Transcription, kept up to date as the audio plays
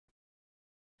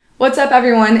What's up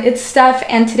everyone, it's Steph,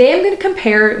 and today I'm going to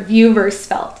compare Vue versus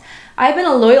Svelte. I've been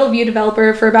a loyal Vue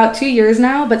developer for about 2 years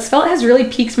now, but Svelte has really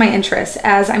piqued my interest,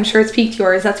 as I'm sure it's piqued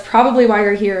yours. That's probably why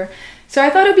you're here. So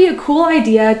I thought it'd be a cool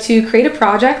idea to create a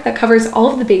project that covers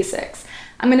all of the basics.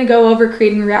 I'm going to go over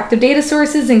creating reactive data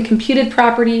sources and computed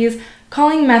properties,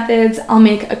 calling methods. I'll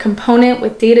make a component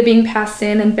with data being passed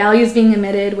in and values being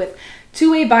emitted with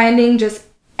two-way binding, just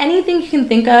anything you can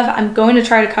think of I'm going to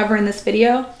try to cover in this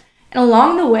video. And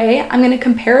along the way, I'm going to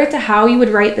compare it to how you would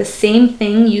write the same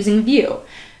thing using Vue.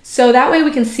 So that way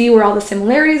we can see where all the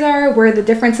similarities are, where the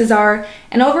differences are,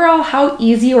 and overall how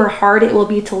easy or hard it will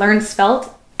be to learn Svelte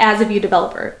as a Vue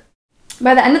developer.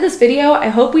 By the end of this video, I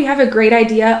hope we have a great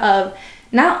idea of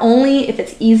not only if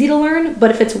it's easy to learn,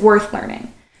 but if it's worth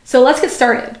learning. So let's get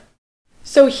started.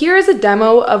 So here's a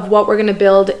demo of what we're going to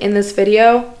build in this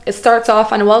video. It starts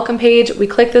off on a welcome page. We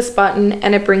click this button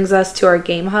and it brings us to our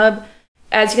game hub.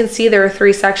 As you can see, there are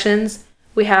 3 sections.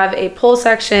 We have a poll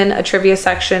section, a trivia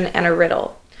section, and a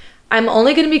riddle. I'm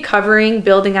only going to be covering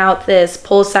building out this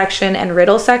poll section and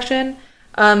riddle section.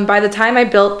 By the time I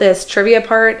built this trivia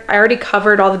part, I already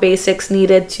covered all the basics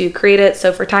needed to create it,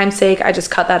 so for time's sake, I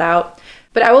just cut that out.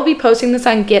 But I will be posting this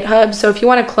on GitHub, so if you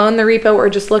want to clone the repo or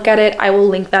just look at it, I will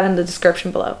link that in the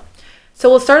description below. So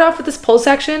we'll start off with this poll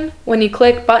section. When you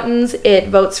click buttons, it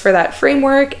votes for that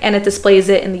framework, and it displays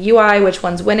it in the UI, which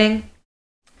one's winning.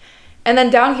 And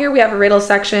then down here we have a riddle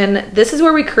section. This is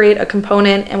where we create a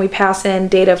component and we pass in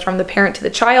data from the parent to the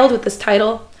child with this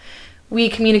title. We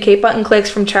communicate button clicks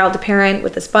from child to parent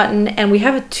with this button, and we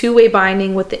have a two-way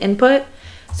binding with the input.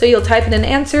 So you'll type in an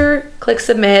answer, click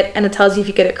submit, and it tells you if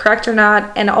you get it correct or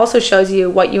not, and it also shows you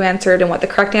what you answered and what the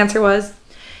correct answer was.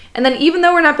 And then even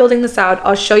though we're not building this out,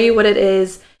 I'll show you what it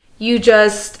is. You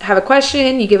just have a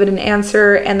question, you give it an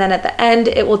answer, and then at the end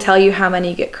it will tell you how many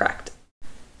you get correct.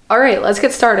 All right, let's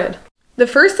get started. The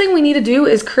first thing we need to do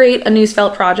is create a new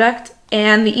Svelte project,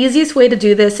 and the easiest way to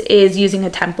do this is using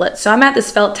a template. So I'm at the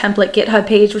Svelte template GitHub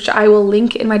page, which I will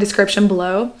link in my description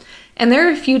below, and there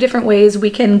are a few different ways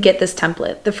we can get this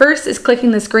template. The first is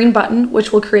clicking this green button,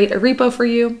 which will create a repo for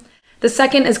you. The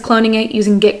second is cloning it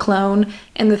using git clone,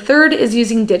 and the third is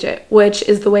using Digit, which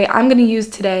is the way I'm going to use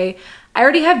today. I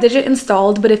already have Digit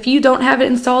installed, but if you don't have it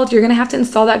installed, you're going to have to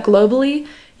install that globally.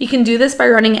 You can do this by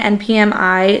running npm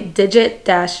i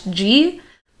digit-g,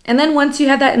 and then once you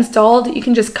have that installed, you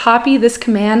can just copy this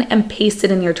command and paste it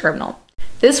in your terminal.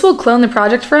 This will clone the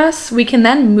project for us. We can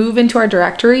then move into our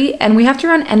directory, and we have to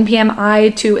run npm i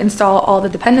to install all the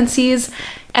dependencies,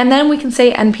 and then we can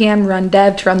say npm run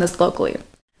dev to run this locally.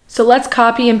 So let's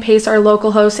copy and paste our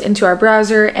localhost into our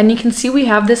browser, and you can see we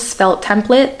have this Svelte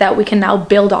template that we can now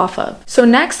build off of. So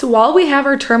next, while we have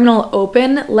our terminal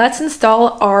open, let's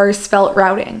install our Svelte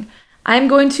routing. I'm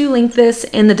going to link this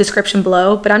in the description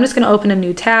below, but I'm just going to open a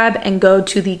new tab and go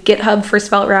to the GitHub for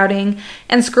Svelte routing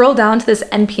and scroll down to this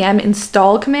npm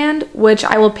install command, which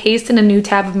I will paste in a new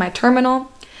tab of my terminal.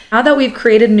 Now that we've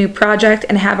created a new project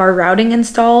and have our routing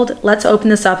installed, let's open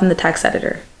this up in the text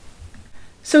editor.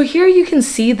 So here you can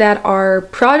see that our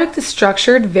project is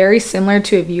structured very similar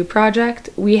to a Vue project.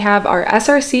 We have our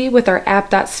src with our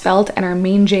app.svelte and our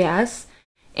main.js.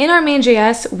 In our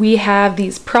main.js, we have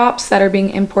these props that are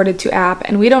being imported to app,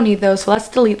 and we don't need those, so let's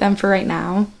delete them for right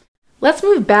now. Let's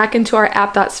move back into our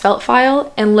app.svelte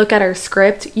file and look at our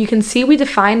script. You can see we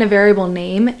defined a variable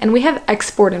name, and we have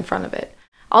export in front of it.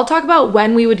 I'll talk about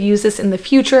when we would use this in the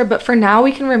future, but for now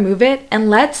we can remove it, and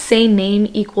let's say name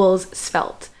equals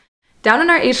Svelte. Down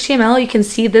in our HTML, you can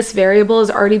see this variable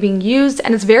is already being used,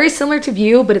 and it's very similar to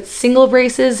Vue, but it's single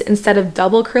braces instead of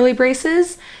double curly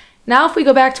braces. Now if we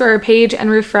go back to our page and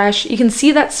refresh, you can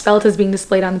see that Svelte is being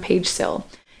displayed on the page still.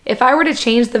 If I were to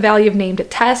change the value of name to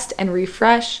test and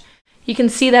refresh, you can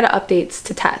see that it updates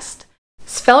to test.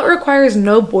 Svelte requires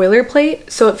no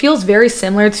boilerplate, so it feels very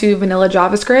similar to vanilla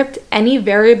JavaScript. Any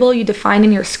variable you define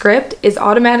in your script is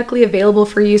automatically available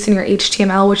for use in your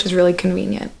HTML, which is really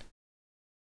convenient.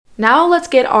 Now let's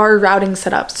get our routing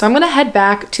set up. So I'm going to head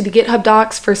back to the GitHub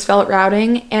docs for Svelte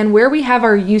routing, and where we have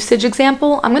our usage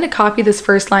example, I'm going to copy this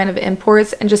first line of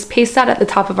imports and just paste that at the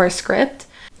top of our script.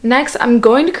 Next, I'm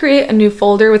going to create a new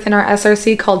folder within our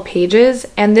src called pages,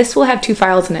 and this will have 2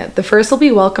 files in it. The first will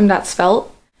be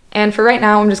welcome.svelte, and for right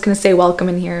now, I'm just going to say welcome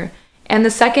in here. And the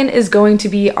second is going to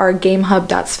be our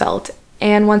gamehub.svelte,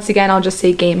 and once again, I'll just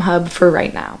say gamehub for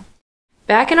right now.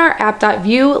 Back in our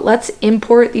app.vue, let's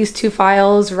import these 2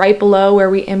 files right below where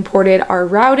we imported our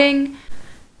routing.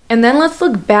 And then let's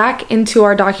look back into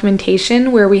our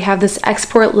documentation where we have this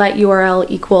export let URL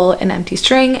equal an empty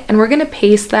string, and we're going to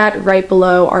paste that right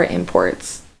below our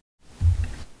imports.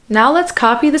 Now let's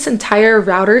copy this entire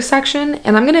router section,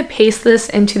 and I'm going to paste this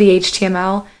into the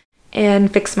HTML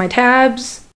and fix my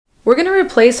tabs. We're going to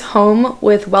replace home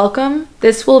with welcome.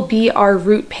 This will be our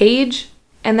root page.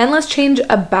 And then let's change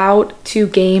about to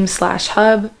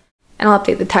game/hub, and I'll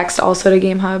update the text also to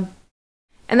game hub.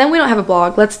 And then we don't have a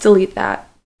blog. Let's delete that.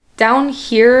 Down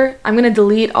here, I'm going to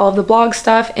delete all of the blog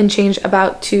stuff and change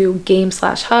about to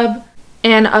game/hub.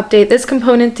 And update this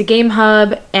component to game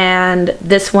hub and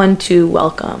this one to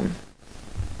welcome.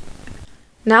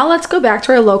 Now let's go back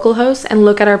to our localhost and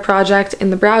look at our project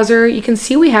in the browser. You can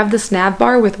see we have this nav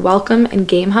bar with welcome and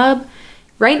game hub.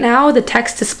 Right now the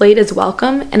text displayed is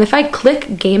welcome, and if I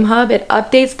click game hub, it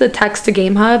updates the text to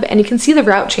game hub and you can see the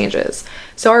route changes.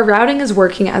 So our routing is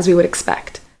working as we would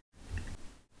expect.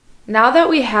 Now that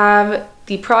we have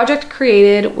the project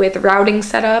created with routing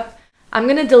set up, I'm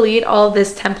going to delete all of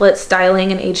this template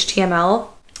styling in HTML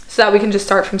so that we can just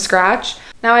start from scratch.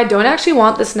 Now I don't actually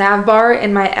want this nav bar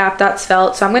in my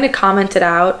app.svelte, so I'm going to comment it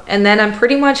out, and then I'm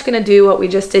pretty much going to do what we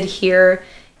just did here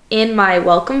in my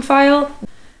welcome file.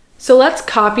 So let's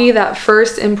copy that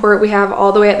first import we have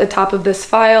all the way at the top of this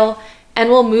file, and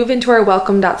we'll move into our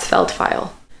welcome.svelte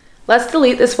file. Let's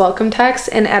delete this welcome text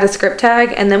and add a script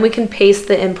tag, and then we can paste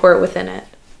the import within it.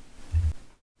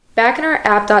 Back in our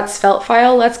app.svelte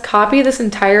file, let's copy this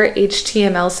entire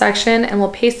HTML section and we'll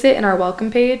paste it in our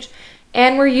welcome page.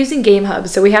 And we're using game hub,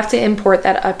 so we have to import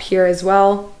that up here as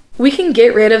well. We can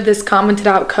get rid of this commented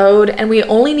out code, and we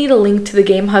only need a link to the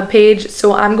game hub page,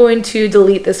 so I'm going to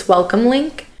delete this welcome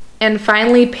link and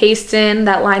finally paste in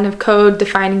that line of code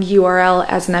defining URL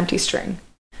as an empty string.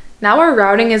 Now our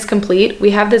routing is complete.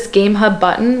 We have this game hub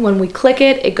button. When we click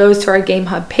it, it goes to our game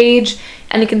hub page,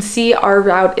 and you can see our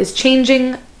route is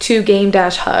changing to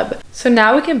game-hub. So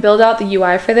now we can build out the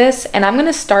UI for this, and I'm going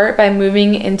to start by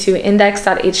moving into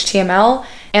index.html,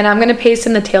 and I'm going to paste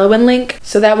in the Tailwind link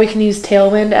so that we can use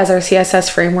Tailwind as our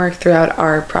CSS framework throughout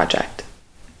our project.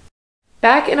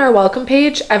 Back in our welcome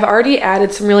page, I've already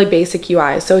added some really basic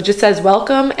UI. So it just says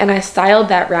welcome, and I styled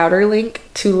that router link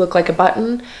to look like a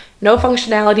button. No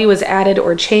functionality was added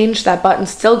or changed. That button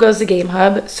still goes to Game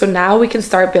Hub, so now we can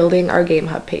start building our Game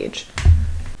Hub page.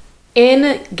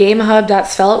 In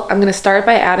gamehub.svelte, I'm going to start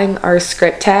by adding our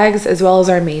script tags as well as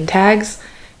our main tags.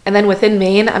 And then within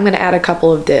main, I'm going to add a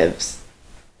couple of divs.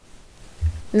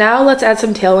 Now let's add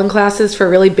some Tailwind classes for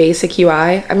really basic UI.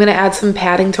 I'm going to add some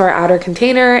padding to our outer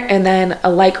container and then a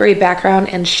light gray background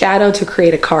and shadow to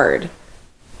create a card.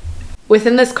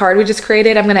 Within this card we just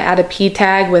created, I'm going to add a p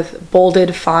tag with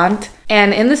bolded font.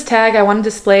 And in this tag, I want to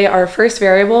display our first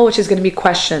variable, which is going to be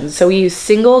questions. So we use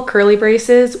single curly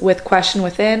braces with question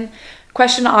within.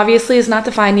 Question obviously is not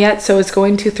defined yet, so it's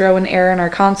going to throw an error in our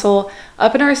console.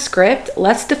 Up in our script,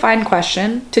 let's define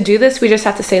question. To do this, we just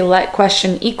have to say let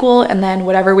question equal and then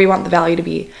whatever we want the value to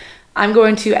be. I'm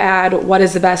going to add what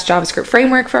is the best JavaScript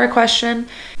framework for our question.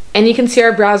 And you can see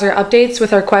our browser updates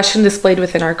with our question displayed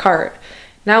within our cart.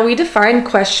 Now we define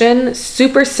question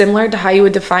super similar to how you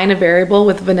would define a variable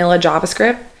with vanilla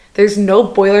JavaScript. There's no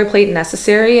boilerplate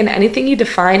necessary, and anything you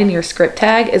define in your script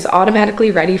tag is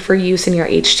automatically ready for use in your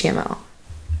HTML.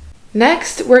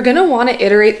 Next, we're going to want to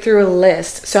iterate through a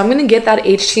list. So I'm going to get that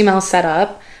HTML set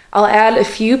up. I'll add a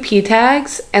few p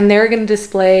tags, and they're going to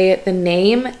display the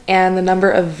name and the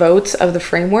number of votes of the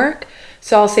framework.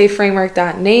 So I'll say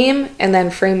framework.name and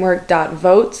then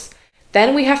framework.votes.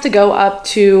 Then we have to go up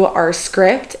to our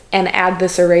script and add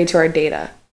this array to our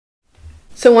data.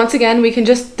 So once again, we can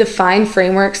just define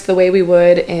frameworks the way we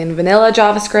would in vanilla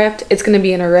JavaScript. It's going to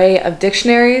be an array of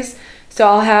dictionaries. So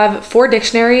I'll have 4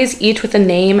 dictionaries, each with a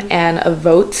name and a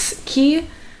votes key.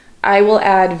 I will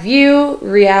add Vue,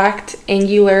 React,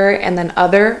 Angular, and then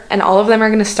other, and all of them are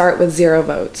going to start with 0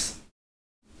 votes.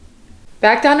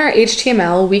 Back down our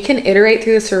HTML, we can iterate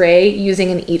through this array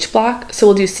using an each block. So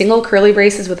we'll do single curly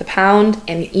braces with a pound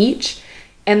and each,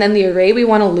 and then the array we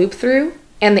want to loop through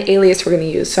and the alias we're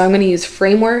going to use. So I'm going to use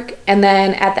framework, and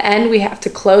then at the end we have to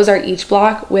close our each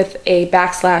block with a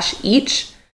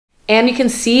 \each, and you can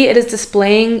see it is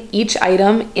displaying each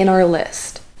item in our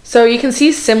list. So you can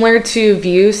see, similar to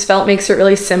Vue, Svelte makes it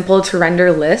really simple to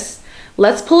render lists.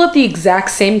 Let's pull up the exact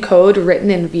same code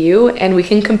written in Vue and we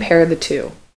can compare the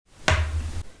two.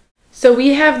 So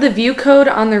we have the Vue code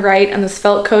on the right and the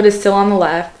Svelte code is still on the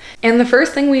left. And the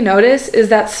first thing we notice is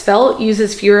that Svelte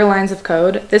uses fewer lines of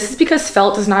code. This is because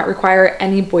Svelte does not require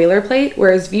any boilerplate,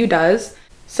 whereas Vue does.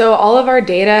 So all of our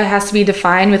data has to be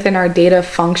defined within our data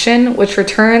function, which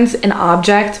returns an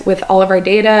object with all of our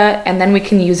data, and then we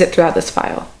can use it throughout this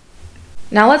file.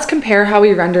 Now let's compare how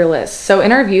we render lists. So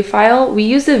in our Vue file, we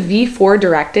use the v-for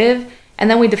directive, and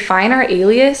then we define our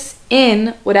alias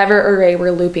in whatever array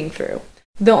we're looping through.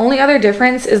 The only other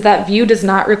difference is that Vue does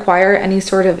not require any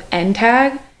sort of end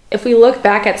tag. If we look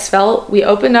back at Svelte, we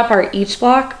open up our each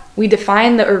block, we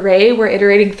define the array we're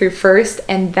iterating through first,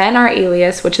 and then our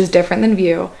alias, which is different than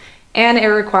Vue, and it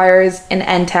requires an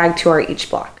end tag to our each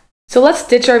block. So let's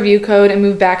ditch our Vue code and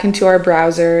move back into our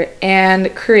browser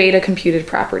and create a computed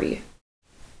property.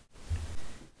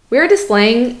 We are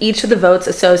displaying each of the votes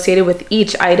associated with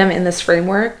each item in this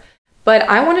framework, but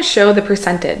I want to show the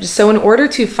percentage. So in order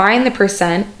to find the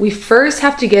percent, we first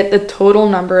have to get the total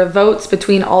number of votes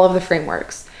between all of the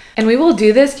frameworks. And we will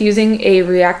do this using a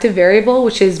reactive variable,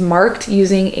 which is marked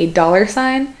using a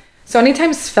 $sign. So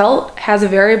anytime Svelte has a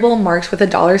variable marked with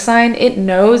a $sign, it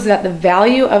knows that the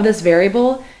value of this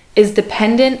variable is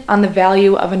dependent on the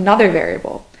value of another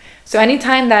variable. So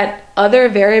anytime that other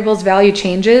variable's value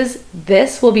changes,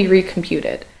 this will be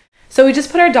recomputed. So we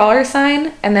just put our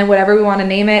 $sign and then whatever we want to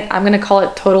name it, I'm going to call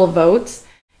it total votes,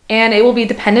 and it will be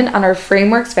dependent on our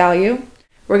framework's value.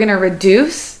 We're going to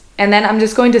reduce, and then I'm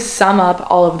just going to sum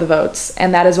up all of the votes,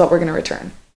 and that is what we're going to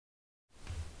return.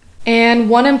 And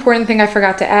one important thing I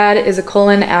forgot to add is a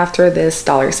colon after this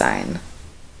 $sign.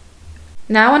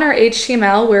 Now in our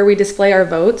HTML where we display our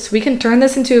votes, we can turn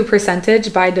this into a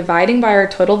percentage by dividing by our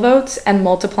total votes and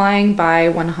multiplying by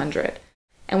 100.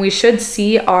 And we should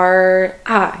see our,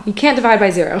 you can't divide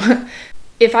by 0.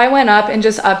 If I went up and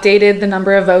just updated the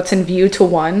number of votes in Vue to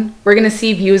 1, we're going to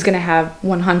see Vue is going to have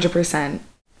 100%,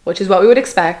 which is what we would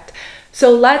expect.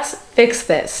 So let's fix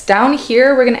this. Down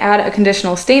here, we're going to add a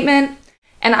conditional statement,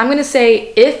 and I'm going to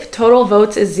say if total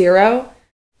votes is 0,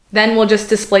 then we'll just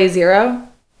display 0.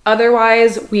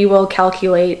 Otherwise, we will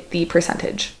calculate the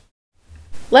percentage.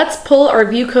 Let's pull our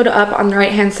Vue code up on the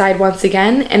right-hand side once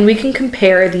again, and we can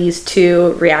compare these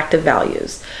two reactive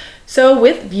values. So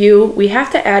with Vue, we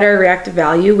have to add our reactive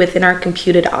value within our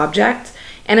computed object,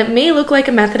 and it may look like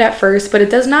a method at first, but it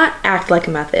does not act like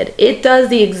a method. It does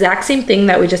the exact same thing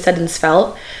that we just said in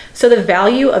Svelte. So the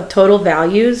value of total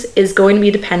values is going to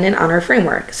be dependent on our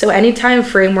framework. So anytime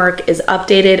framework is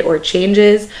updated or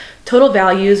changes, total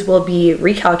values will be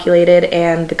recalculated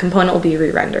and the component will be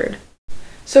re-rendered.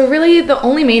 So really, the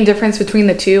only main difference between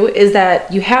the two is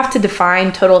that you have to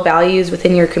define total values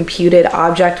within your computed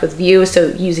object with Vue, so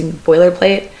using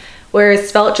boilerplate, whereas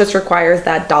Svelte just requires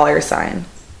that $sign.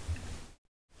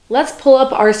 Let's pull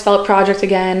up our Svelte project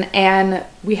again, and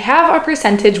we have our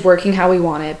percentage working how we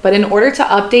want it, but in order to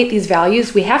update these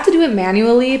values, we have to do it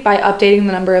manually by updating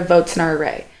the number of votes in our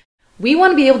array. We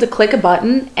want to be able to click a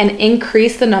button and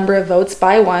increase the number of votes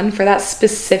by 1 for that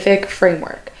specific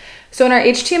framework. So in our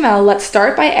HTML, let's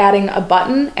start by adding a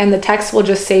button, and the text will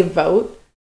just say vote.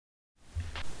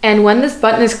 And when this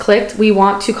button is clicked, we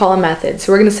want to call a method.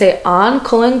 So we're going to say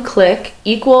on::click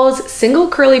equals single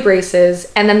curly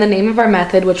braces, and then the name of our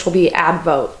method, which will be add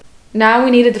vote. Now we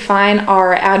need to define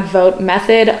our add vote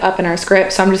method up in our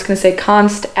script. So I'm just going to say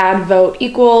const add vote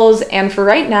equals, and for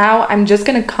right now, I'm just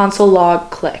going to console log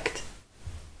clicked.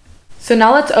 So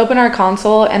now let's open our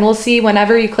console, and we'll see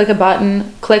whenever you click a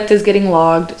button, clicked is getting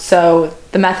logged, so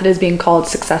the method is being called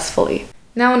successfully.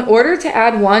 Now in order to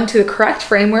add one to the correct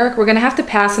framework, we're going to have to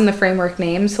pass in the framework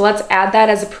name, so let's add that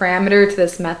as a parameter to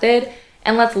this method,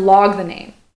 and let's log the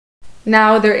name.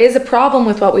 Now there is a problem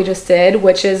with what we just did,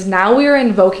 which is now we are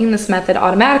invoking this method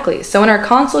automatically. So in our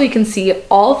console, you can see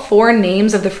all 4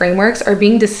 names of the frameworks are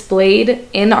being displayed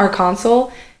in our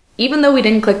console, even though we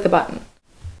didn't click the button.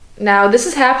 Now this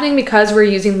is happening because we're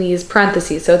using these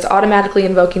parentheses, so it's automatically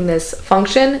invoking this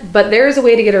function, but there is a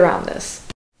way to get around this.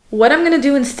 What I'm going to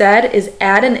do instead is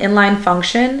add an inline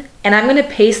function, and I'm going to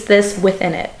paste this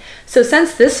within it. So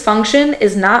since this function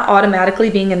is not automatically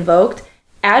being invoked,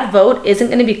 add vote isn't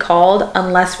going to be called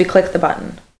unless we click the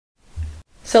button.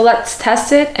 So let's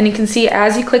test it, and you can see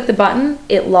as you click the button,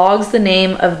 it logs the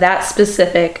name of that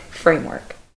specific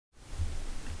framework.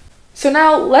 So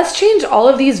now let's change all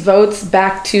of these votes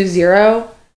back to 0.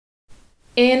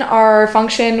 In our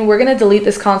function, we're going to delete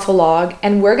this console log,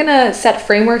 and we're going to set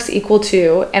frameworks equal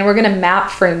to, and we're going to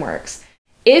map frameworks.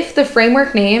 If the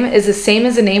framework name is the same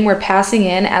as the name we're passing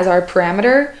in as our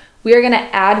parameter, we are going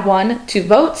to add 1 to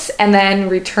votes and then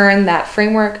return that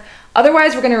framework.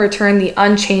 Otherwise, we're going to return the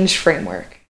unchanged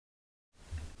framework.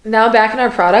 Now back in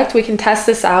our product, we can test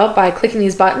this out by clicking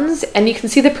these buttons, and you can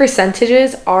see the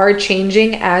percentages are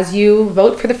changing as you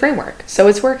vote for the framework, so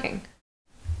it's working.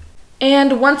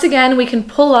 And once again, we can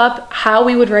pull up how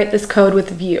we would write this code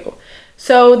with Vue.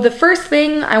 So the first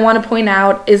thing I want to point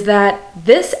out is that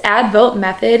this add vote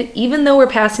method, even though we're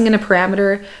passing in a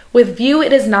parameter, with Vue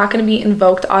it is not going to be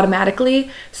invoked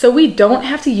automatically, so we don't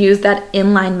have to use that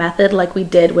inline method like we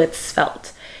did with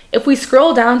Svelte. If we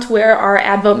scroll down to where our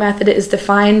add vote method is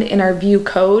defined in our Vue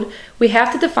code, we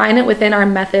have to define it within our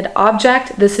method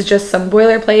object. This is just some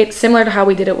boilerplate, similar to how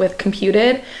we did it with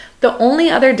computed. The only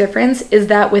other difference is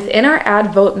that within our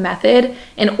add vote method,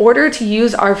 in order to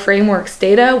use our framework's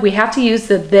data, we have to use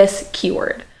the this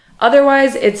keyword.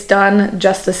 Otherwise, it's done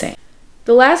just the same.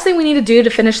 The last thing we need to do to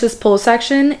finish this pull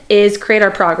section is create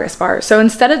our progress bar. So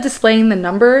instead of displaying the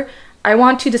number, I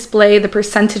want to display the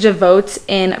percentage of votes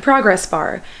in a progress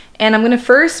bar. And I'm going to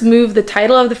first move the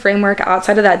title of the framework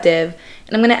outside of that div,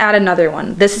 and I'm going to add another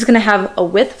one. This is going to have a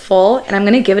width full, and I'm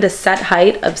going to give it a set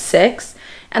height of 6.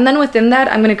 And then within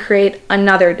that, I'm going to create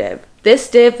another div. This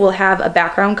div will have a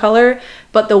background color,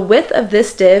 but the width of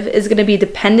this div is going to be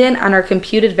dependent on our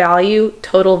computed value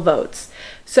total votes.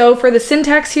 So for the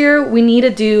syntax here, we need to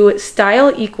do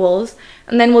style equals,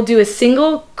 and then we'll do a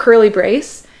single curly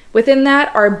brace. Within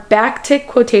that are backtick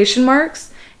quotation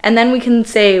marks, and then we can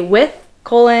say width,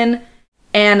 colon,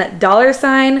 and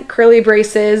 $, curly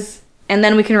braces, and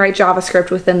then we can write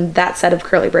JavaScript within that set of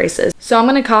curly braces. So I'm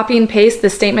going to copy and paste the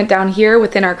statement down here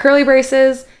within our curly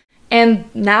braces,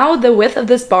 and now the width of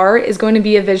this bar is going to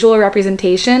be a visual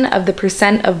representation of the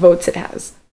percent of votes it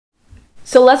has.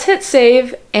 So let's hit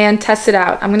save and test it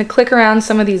out. I'm going to click around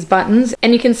some of these buttons,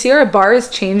 and you can see our bar is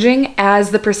changing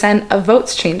as the percent of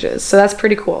votes changes, so that's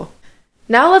pretty cool.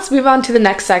 Now let's move on to the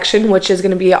next section, which is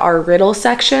going to be our riddle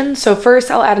section. So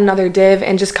first I'll add another div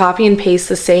and just copy and paste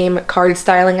the same card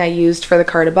styling I used for the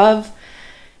card above.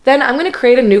 Then I'm going to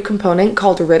create a new component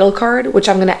called riddle card, which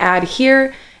I'm going to add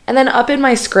here. And then up in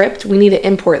my script, we need to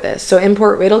import this. So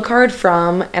import riddle card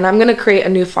from, and I'm going to create a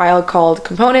new file called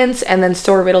components and then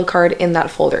store riddle card in that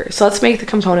folder. So let's make the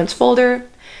components folder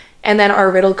and then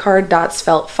our riddle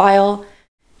card.svelte file.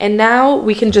 And now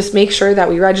we can just make sure that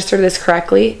we register this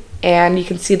correctly. And you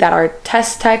can see that our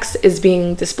test text is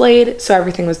being displayed, so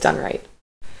everything was done right.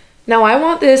 Now I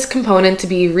want this component to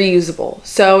be reusable.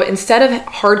 So instead of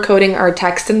hard coding our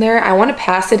text in there, I want to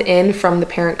pass it in from the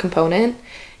parent component,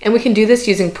 and we can do this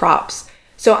using props.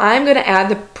 So I'm going to add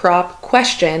the prop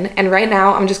question, and right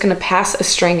now I'm just going to pass a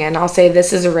string in. I'll say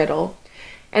this is a riddle.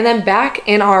 And then back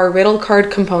in our riddle card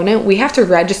component, we have to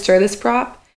register this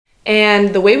prop.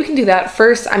 And the way we can do that,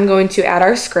 first I'm going to add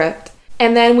our script.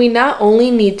 And then we not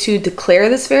only need to declare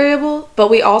this variable,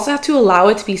 but we also have to allow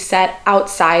it to be set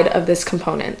outside of this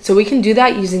component. So we can do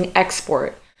that using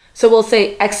export. So we'll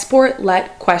say export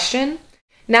let question.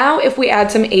 Now if we add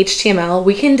some HTML,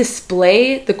 we can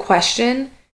display the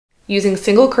question using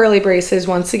single curly braces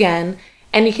once again,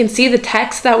 and you can see the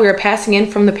text that we are passing in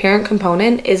from the parent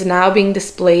component is now being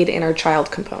displayed in our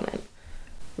child component.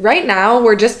 Right now,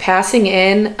 we're just passing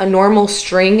in a normal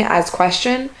string as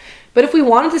question. But if we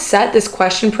wanted to set this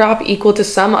question prop equal to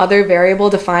some other variable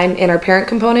defined in our parent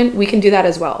component, we can do that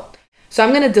as well. So I'm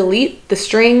going to delete the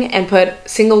string and put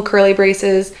single curly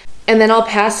braces, and then I'll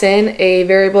pass in a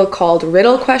variable called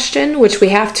riddle question, which we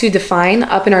have to define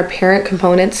up in our parent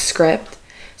component script.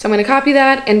 So I'm going to copy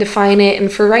that and define it,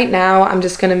 and for right now, I'm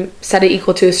just going to set it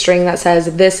equal to a string that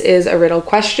says this is a riddle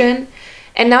question.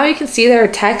 And now you can see that our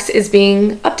text is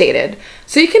being updated.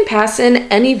 So you can pass in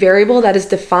any variable that is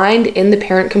defined in the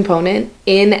parent component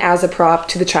in as a prop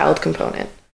to the child component.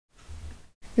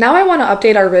 Now I want to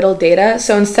update our riddle data.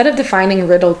 So instead of defining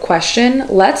riddle question,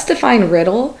 let's define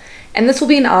riddle. And this will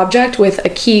be an object with a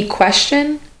key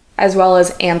question as well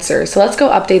as answer. So let's go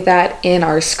update that in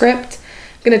our script.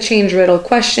 I'm going to change riddle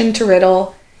question to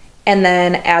riddle, and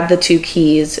then add the two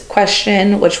keys,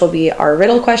 question, which will be our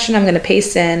riddle question I'm going to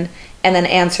paste in, and then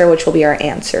answer, which will be our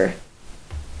answer.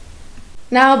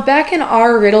 Now back in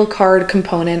our riddle card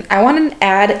component, I want to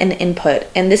add an input,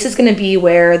 and this is going to be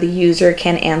where the user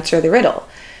can answer the riddle.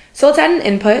 So let's add an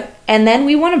input, and then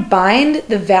we want to bind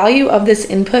the value of this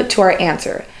input to our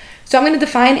answer. So I'm going to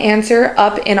define answer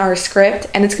up in our script,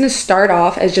 and it's going to start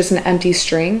off as just an empty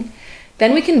string.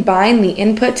 Then we can bind the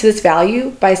input to this value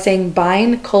by saying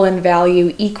bind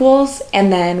 :value equals,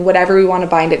 and then whatever we want to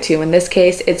bind it to. In this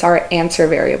case, it's our answer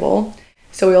variable.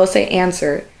 So we will say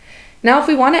answer. Now if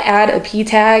we want to add a p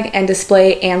tag and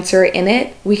display answer in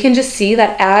it, we can just see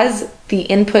that as the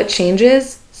input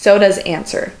changes, so does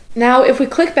answer. Now if we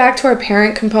click back to our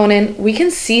parent component, we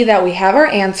can see that we have our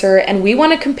answer, and we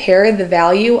want to compare the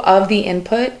value of the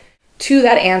input to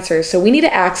that answer. So we need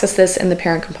to access this in the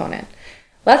parent component.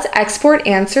 Let's export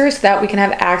answer so that we can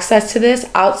have access to this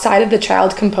outside of the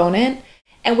child component.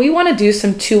 And we want to do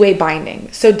some two-way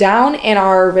binding. So down in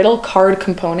our riddle card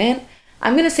component,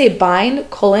 I'm going to say bind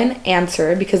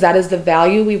 :answer because that is the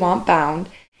value we want bound.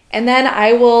 And then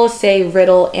I will say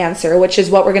riddle answer, which is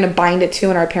what we're going to bind it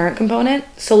to in our parent component.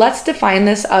 So let's define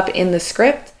this up in the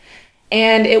script,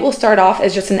 and it will start off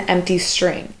as just an empty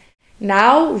string.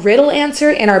 Now, riddle answer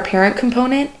in our parent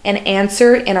component and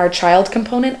answer in our child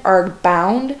component are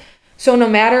bound. So no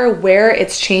matter where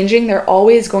it's changing, they're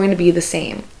always going to be the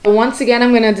same. Once again,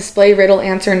 I'm going to display riddle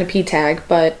answer in the p tag,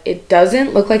 but it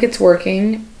doesn't look like it's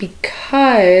working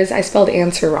because I spelled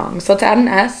answer wrong. So let's add an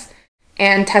S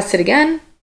and test it again.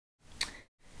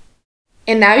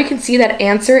 And now you can see that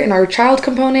answer in our child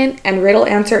component and riddle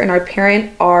answer in our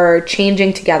parent are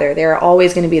changing together. They're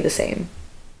always going to be the same.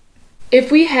 If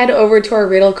we head over to our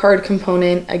riddle card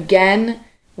component again,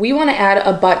 we want to add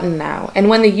a button now. And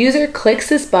when the user clicks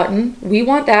this button, we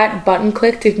want that button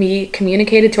click to be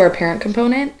communicated to our parent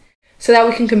component so that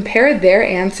we can compare their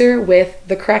answer with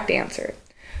the correct answer.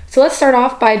 So let's start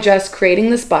off by just creating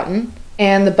this button,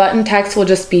 and the button text will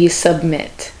just be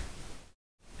submit.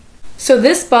 So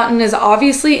this button is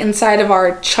obviously inside of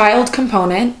our child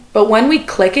component, but when we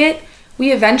click it,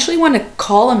 we eventually want to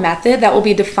call a method that will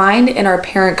be defined in our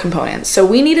parent component. So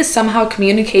we need to somehow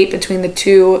communicate between the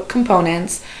two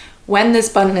components when this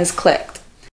button is clicked.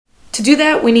 To do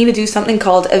that, we need to do something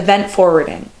called event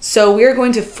forwarding. So we're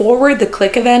going to forward the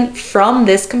click event from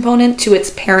this component to its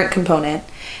parent component.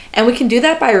 And we can do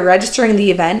that by registering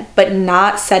the event, but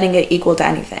not setting it equal to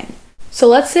anything. So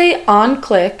let's say on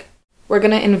click, we're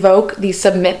going to invoke the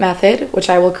submit method, which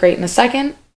I will create in a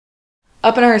second.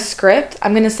 Up in our script,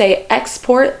 I'm going to say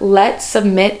export let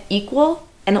submit equal,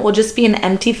 and it will just be an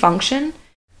empty function.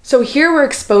 So here we're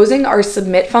exposing our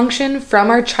submit function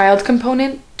from our child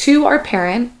component to our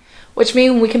parent, which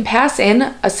means we can pass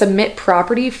in a submit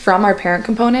property from our parent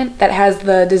component that has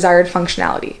the desired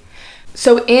functionality.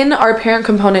 So in our parent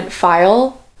component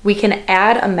file, we can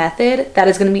add a method that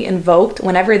is going to be invoked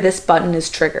whenever this button is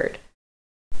triggered.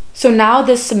 So now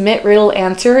this submit riddle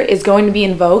answer is going to be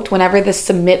invoked whenever the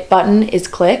submit button is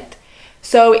clicked.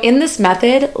 So in this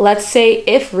method, let's say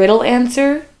if riddle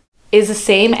answer is the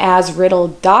same as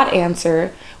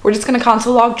riddle.answer, we're just going to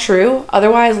console log true,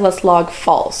 otherwise let's log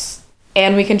false.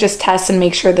 And we can just test and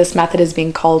make sure this method is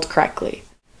being called correctly.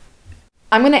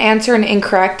 I'm going to answer an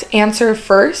incorrect answer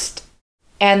first,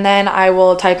 and then I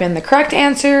will type in the correct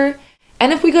answer.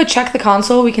 And if we go check the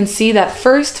console, we can see that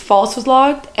first false was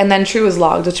logged and then true was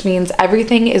logged, which means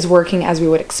everything is working as we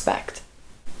would expect.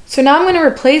 So now I'm going to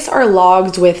replace our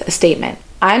logs with a statement.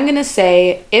 I'm going to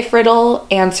say if riddle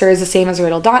answer is the same as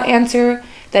riddle.answer,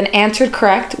 then answered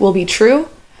correct will be true.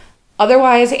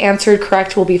 Otherwise, answered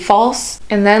correct will be false.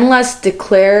 And then let's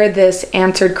declare this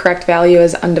answered correct value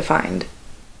as undefined.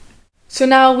 So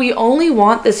now we only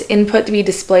want this input to be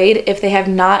displayed if they have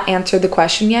not answered the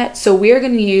question yet, so we're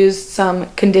going to use some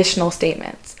conditional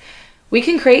statements. We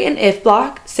can create an if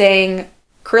block saying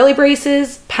curly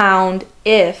braces, pound,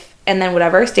 if, and then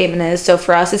whatever our statement is. So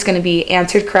for us, it's going to be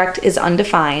answered correct is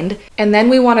undefined. And then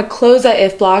we want to close that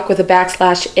if block with a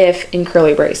backslash if in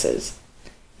curly braces.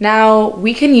 Now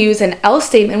we can use an else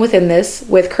statement within this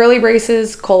with curly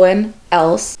braces, colon,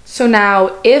 else. So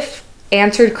now if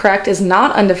answered correct is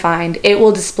not undefined, it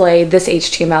will display this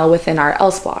HTML within our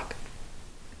else block.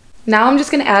 Now I'm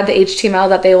just going to add the HTML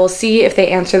that they will see if they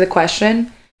answer the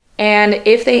question. And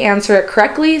if they answer it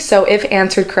correctly, so if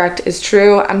answered correct is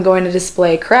true, I'm going to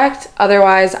display correct.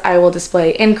 Otherwise, I will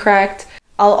display incorrect.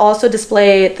 I'll also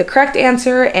display the correct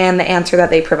answer and the answer that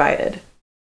they provided.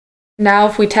 Now,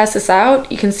 if we test this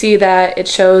out, you can see that it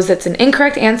shows it's an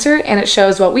incorrect answer and it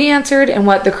shows what we answered and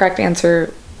what the correct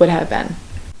answer would have been.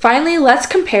 Finally, let's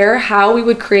compare how we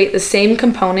would create the same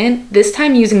component, this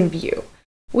time using Vue.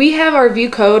 We have our Vue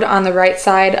code on the right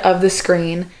side of the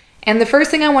screen, and the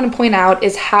first thing I want to point out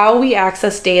is how we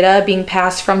access data being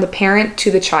passed from the parent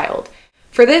to the child.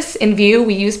 For this, in Vue,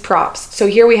 we use props. So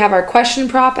here we have our question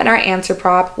prop and our answer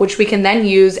prop, which we can then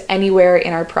use anywhere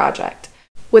in our project.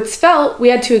 With Svelte, we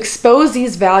had to expose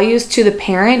these values to the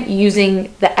parent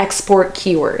using the export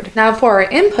keyword. Now for our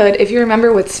input, if you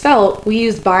remember with Svelte, we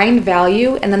used bind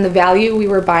value and then the value we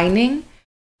were binding.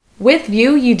 With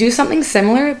Vue, you do something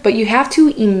similar, but you have to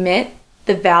emit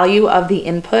the value of the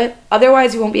input.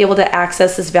 Otherwise, you won't be able to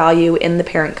access this value in the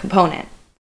parent component.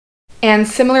 And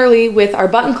similarly with our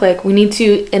button click, we need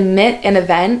to emit an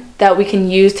event that we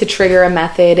can use to trigger a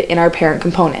method in our parent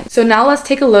component. So now let's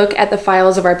take a look at the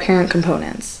files of our parent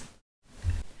components.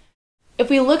 If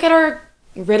we look at our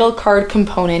riddle card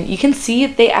component, you can see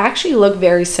they actually look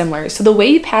very similar. So the way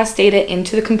you pass data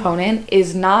into the component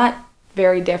is not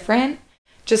very different,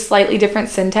 just slightly different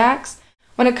syntax.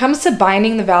 When it comes to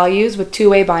binding the values with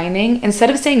two-way binding, instead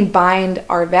of saying bind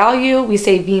our value, we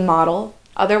say vmodel.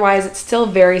 Otherwise, it's still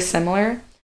very similar.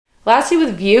 Lastly,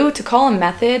 with Vue, to call a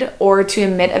method or to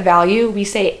emit a value, we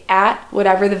say at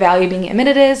whatever the value being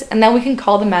emitted is, and then we can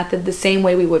call the method the same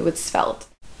way we would with Svelte.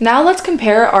 Now let's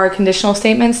compare our conditional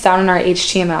statements down in our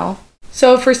HTML.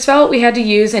 So for Svelte, we had to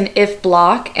use an if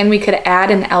block, and we could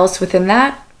add an else within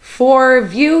that. For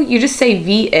Vue, you just say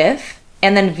v-if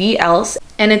and then v-else,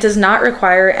 and it does not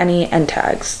require any end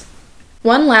tags.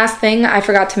 One last thing I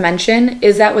forgot to mention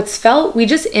is that with Svelte, we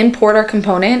just import our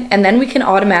component and then we can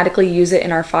automatically use it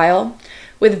in our file.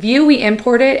 With Vue, we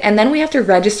import it and then we have to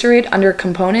register it under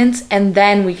components, and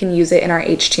then we can use it in our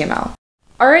HTML.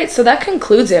 Alright, so that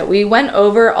concludes it. We went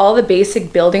over all the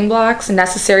basic building blocks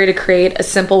necessary to create a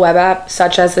simple web app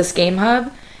such as this game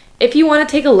hub. If you want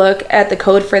to take a look at the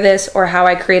code for this or how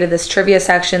I created this trivia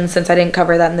section, since I didn't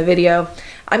cover that in the video,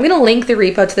 I'm going to link the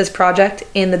repo to this project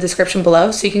in the description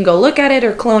below so you can go look at it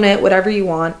or clone it, whatever you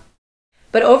want.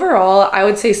 But overall, I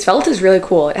would say Svelte is really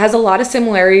cool. It has a lot of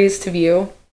similarities to Vue.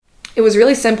 It was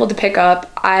really simple to pick up.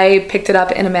 I picked it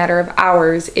up in a matter of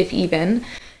hours, if even.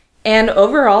 And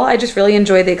overall, I just really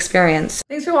enjoyed the experience.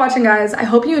 Thanks for watching, guys. I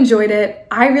hope you enjoyed it.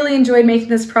 I really enjoyed making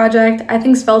this project. I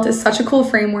think Svelte is such a cool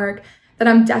framework that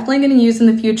I'm definitely going to use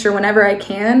in the future whenever I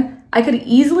can. I could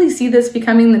easily see this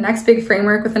becoming the next big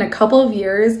framework within a couple of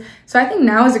years, so I think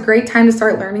now is a great time to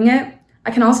start learning it.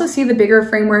 I can also see the bigger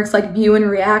frameworks like Vue and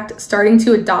React starting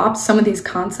to adopt some of these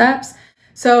concepts,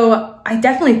 so I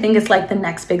definitely think it's like the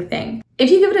next big thing.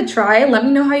 If you give it a try, let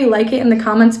me know how you like it in the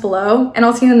comments below, and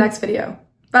I'll see you in the next video.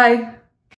 Bye!